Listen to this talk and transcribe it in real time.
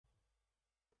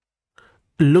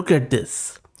Look at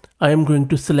this. I am going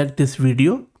to select this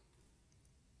video.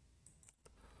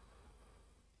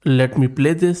 Let me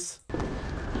play this.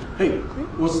 Hey,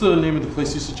 what's the name of the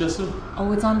place you suggested?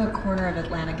 Oh, it's on the corner of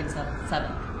Atlantic and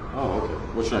 7th. Oh, okay.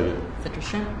 What should I get? Citrus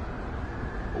shrimp.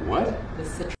 What? The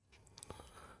citrus.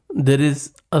 There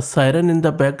is a siren in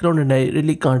the background and I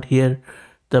really can't hear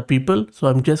the people. So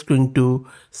I'm just going to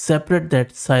separate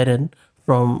that siren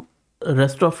from the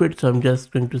rest of it. So I'm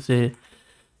just going to say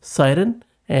siren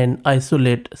and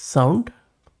isolate sound.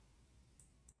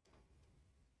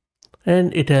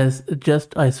 And it has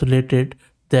just isolated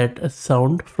that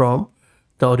sound from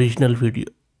the original video.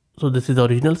 So this is the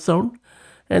original sound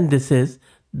and this is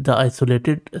the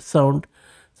isolated sound.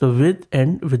 So with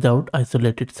and without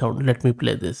isolated sound. Let me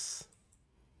play this.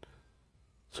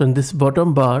 So in this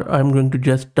bottom bar, I'm going to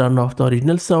just turn off the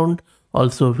original sound.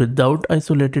 Also without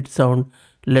isolated sound.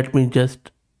 Let me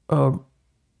just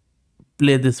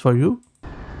play this for you.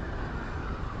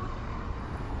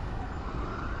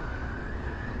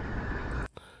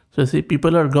 So see,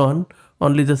 people are gone.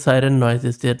 Only the siren noise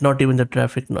is there, not even the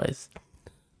traffic noise.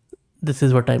 This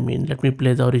is what I mean. Let me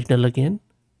play the original again.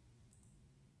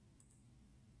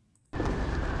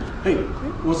 Hey,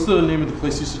 what's the name of the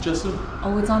place you suggested?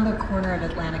 Oh, it's on the corner of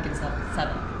Atlantic and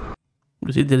 7th.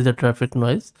 You see, there is a traffic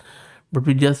noise, but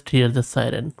we just hear the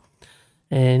siren.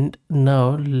 And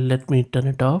now let me turn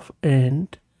it off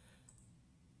and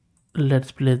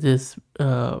let's play this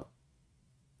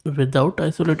without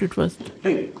isolated first.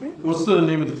 Hey, what's the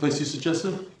name of the place you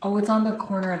suggested? Oh, it's on the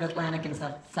corner of Atlantic and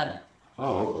 7th.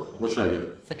 Oh, okay. What should I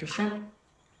get? Citrus shrimp.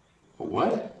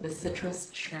 What? The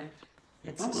citrus shrimp.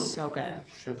 It's so good.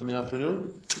 Shrimp in the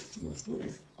afternoon?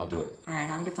 I'll do it. All right,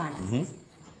 have a good time.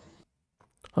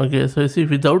 Okay, so you see,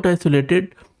 without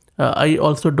isolated, I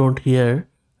also don't hear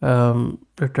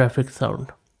the traffic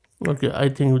sound. Okay, I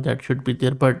think that should be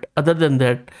there. But other than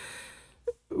that,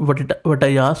 what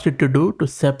I asked it to do to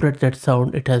separate that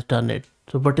sound, it has done it.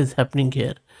 So what is happening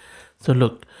here? So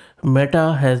look,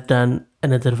 Meta has done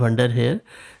another wonder here.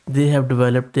 They have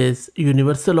developed this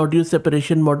universal audio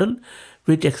separation model,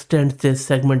 which extends this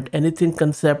segment anything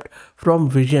concept from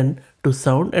vision to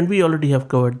sound. And we already have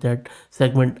covered that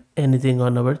segment anything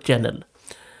on our channel.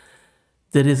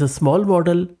 There is a small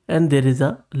model and there is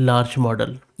a large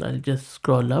model. I'll just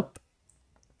scroll up.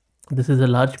 This is a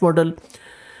large model.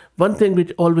 One thing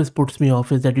which always puts me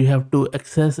off is that you have to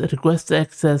request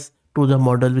access to the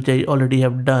model, which I already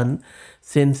have done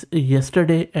since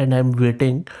yesterday and I'm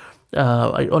waiting.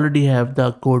 I already have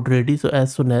the code ready. So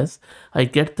as soon as I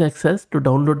get the access to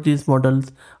download these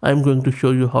models, I'm going to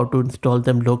show you how to install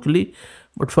them locally.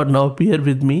 But for now, bear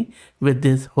with me with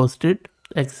this hosted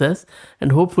access,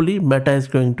 and hopefully Meta is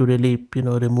going to really,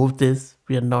 remove this.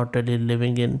 We are not really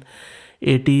living in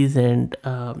 80s and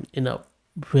in a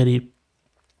very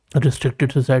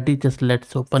restricted society. Just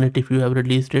let's open it if you have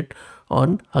released it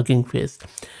on Hugging Face.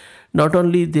 Not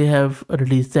only they have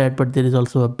released that, but there is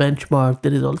also a benchmark.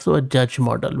 There is also a judge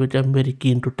model, which I'm very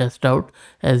keen to test out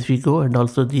as we go, and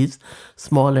also these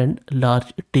small and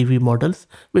large TV models,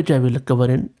 which I will cover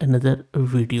in another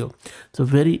video. So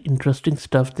very interesting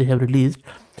stuff they have released.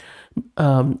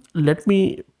 Let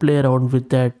me play around with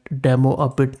that demo a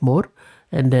bit more,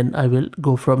 and then I will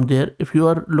go from there. If you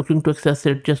are looking to access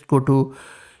it, just go to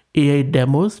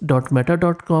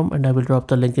aidemos.meta.com and I will drop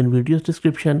the link in video's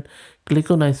description. Click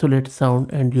on isolate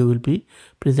sound and you will be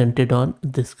presented on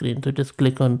this screen. So just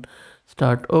click on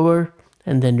start over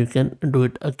and then you can do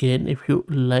it again if you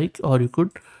like, or you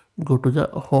could go to the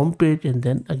home page and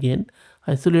then again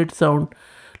isolate sound.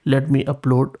 Let me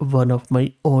upload one of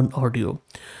my own audio.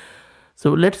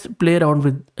 So let's play around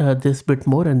with this bit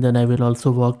more, and then I will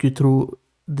also walk you through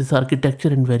this architecture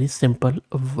in very simple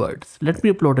words. Let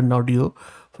me upload an audio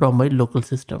from my local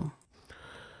system.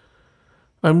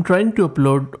 I'm trying to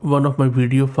upload one of my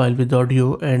video file with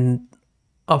audio, and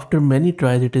after many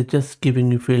tries it is just giving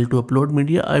me failed to upload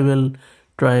media. I will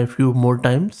try a few more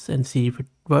times and see if it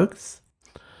works.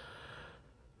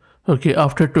 Okay,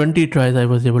 after 20 tries I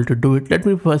was able to do it. Let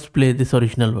me first play this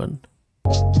original one.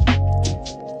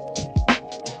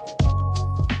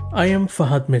 I am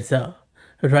Fahad Mirza,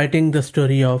 writing the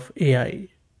story of AI.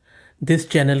 This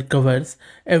channel covers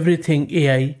everything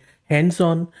AI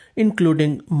hands-on,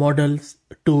 including models,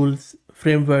 tools,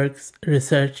 frameworks,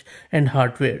 research, and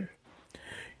hardware.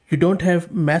 You don't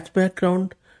have math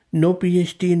background, no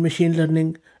PhD in machine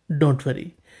learning? Don't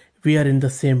worry, we are in the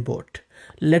same boat.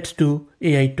 Let's do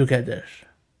AI together.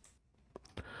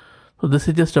 So this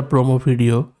is just a promo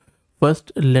video.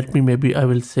 First, I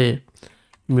will say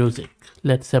music.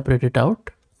 Let's separate it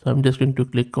out. So I'm just going to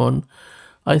click on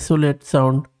isolate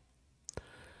sound.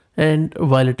 And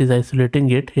while it is isolating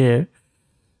it here,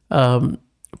 um,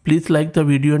 please like the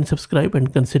video and subscribe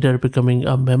and consider becoming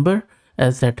a member,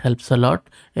 as that helps a lot.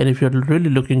 And if you're really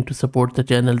looking to support the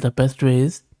channel, the best way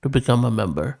is to become a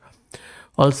member.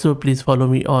 Also, please follow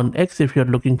me on X if you're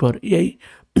looking for AI,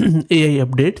 AI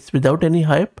updates without any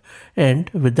hype and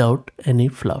without any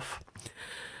fluff.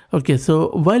 Okay, so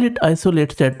while it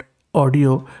isolates that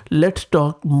audio, let's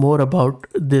talk more about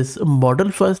this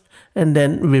model first, and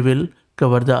then we will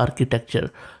cover the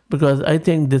architecture, because I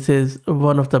think this is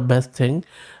one of the best thing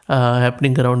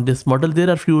happening around this model. There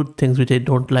are few things which I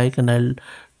don't like, and I'll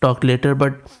talk later,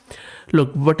 but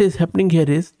look, what is happening here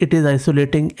is it is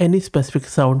isolating any specific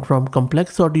sound from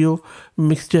complex audio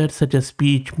mixtures such as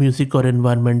speech, music, or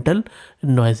environmental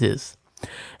noises.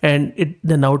 And it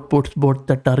then outputs both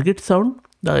the target sound,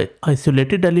 the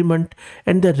isolated element,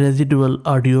 and the residual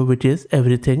audio, which is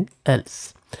everything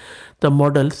else. The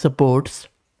model supports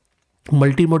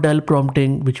multimodal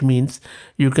prompting, which means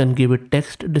you can give it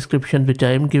text description, which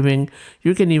I am giving.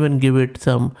 You can even give it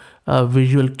some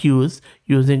visual cues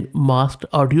using masked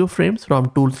audio frames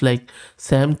from tools like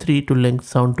SAM3 to link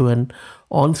sound to an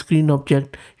on-screen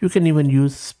object. You can even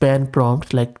use span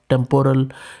prompts like temporal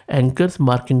anchors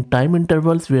marking time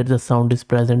intervals where the sound is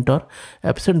present or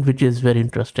absent, which is very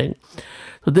interesting.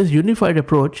 So this unified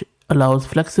approach allows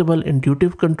flexible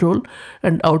intuitive control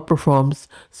and outperforms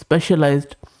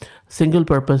specialized single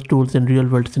purpose tools in real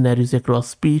world scenarios across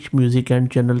speech, music, and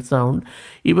general sound.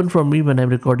 Even for me, when I'm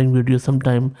recording video,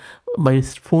 sometimes my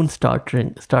phone starts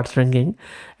ringing,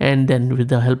 and then with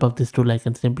the help of this tool I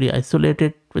can simply isolate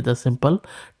it with a simple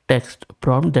text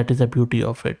prompt. That is the beauty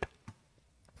of it.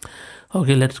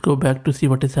 Okay, let's go back to see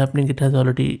what is happening. It has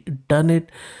already done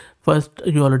it. First,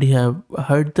 you already have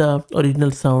heard the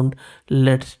original sound.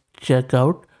 Let's check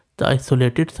out the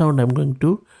isolated sound. I'm going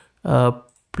to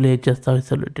play just the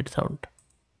isolated sound.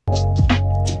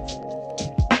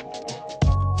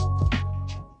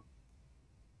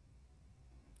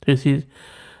 So you see,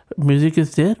 music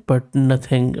is there, but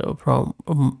nothing from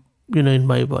in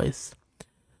my voice.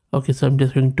 Okay, so I'm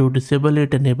just going to disable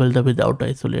it, enable the without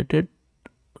isolated.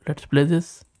 Let's play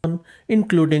this,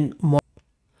 including more.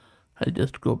 I'll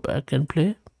just go back and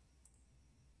play.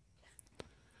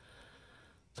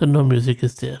 So no music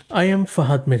is there. I am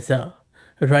Fahad Mirza,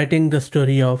 writing the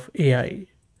story of AI.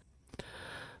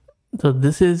 So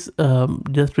this is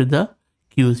just with the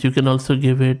cues. You can also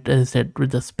give it, as I said,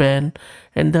 with the span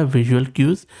and the visual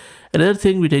cues. Another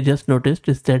thing which I just noticed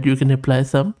is that you can apply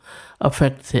some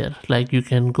effects here. Like you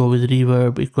can go with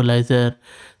reverb, equalizer,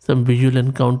 some visual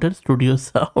encounter, studio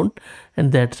sound,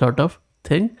 and that sort of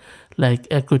thing, like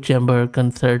echo chamber,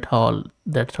 concert hall,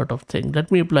 that sort of thing.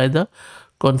 Let me apply the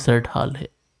concert hall here.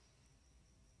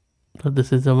 So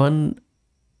this is the one.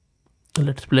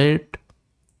 Let's play it.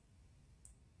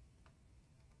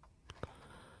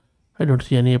 I don't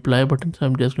see any apply button, so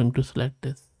I'm just going to select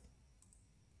this.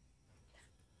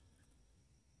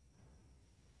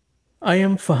 I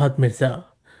am Fahad Mirza,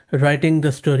 writing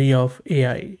the story of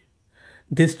AI.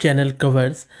 This channel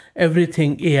covers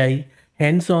everything AI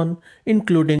hands-on,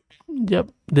 including... Yep,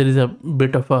 there is a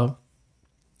bit of a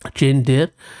change there.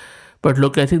 But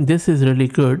look, I think this is really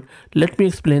good. Let me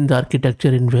explain the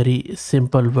architecture in very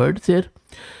simple words here.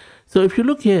 So if you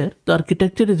look here, the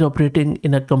architecture is operating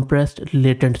in a compressed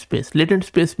latent space. Latent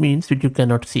space means which you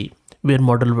cannot see, where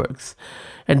model works.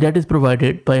 And that is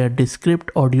provided by a discrete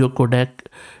audio codec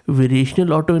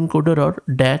variational autoencoder, or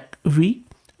DAC-V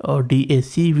or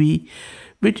DAC-V,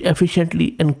 which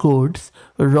efficiently encodes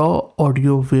raw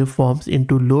audio waveforms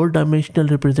into low dimensional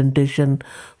representation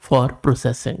for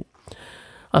processing.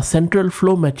 A central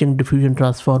flow matching diffusion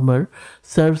transformer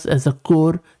serves as a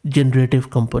core generative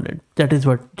component. That is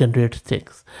what generates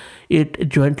things. It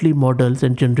jointly models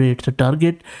and generates a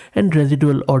target and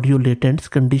residual audio latents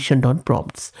conditioned on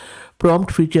prompts.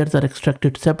 Prompt features are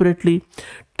extracted separately,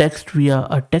 text via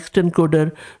a text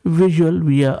encoder, visual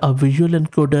via a visual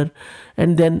encoder,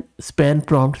 and then span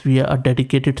prompts via a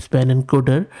dedicated span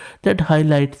encoder that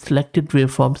highlights selected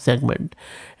waveform segment.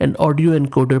 An audio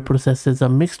encoder processes a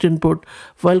mixed input,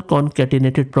 while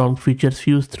concatenated prompt features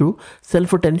fuse through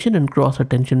self-attention and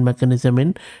cross-attention mechanism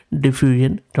in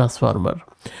diffusion transformer.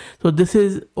 So this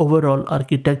is overall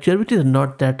architecture, which is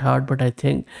not that hard, but I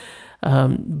think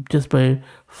just by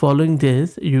following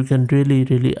this, you can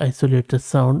really isolate the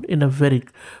sound in a very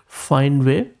fine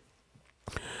way.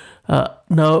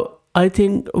 Now, I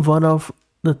think one of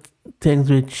the things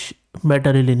which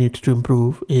Meta really needs to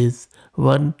improve is,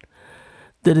 one,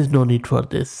 there is no need for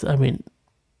this. I mean,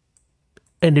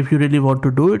 and if you really want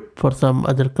to do it for some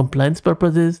other compliance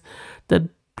purposes, then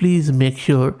please make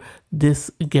sure this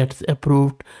gets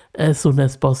approved as soon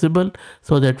as possible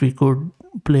so that we could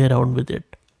play around with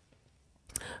it.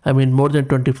 I mean, more than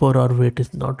 24-hour wait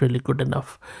is not really good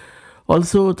enough.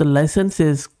 Also, the license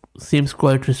seems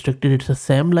quite restricted. It's a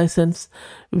SAM license,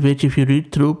 which if you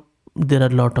read through, there are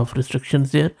a lot of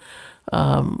restrictions there.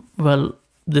 Well,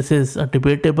 this is a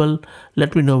debatable.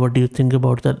 Let me know what do you think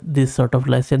about this sort of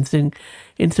licensing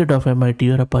instead of MIT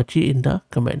or Apache in the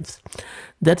comments.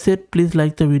 That's it. Please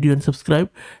like the video and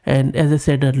subscribe. And as I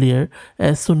said earlier,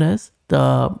 as soon as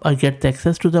I get the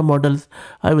access to the models,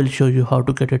 I will show you how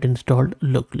to get it installed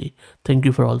locally. Thank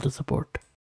you for all the support.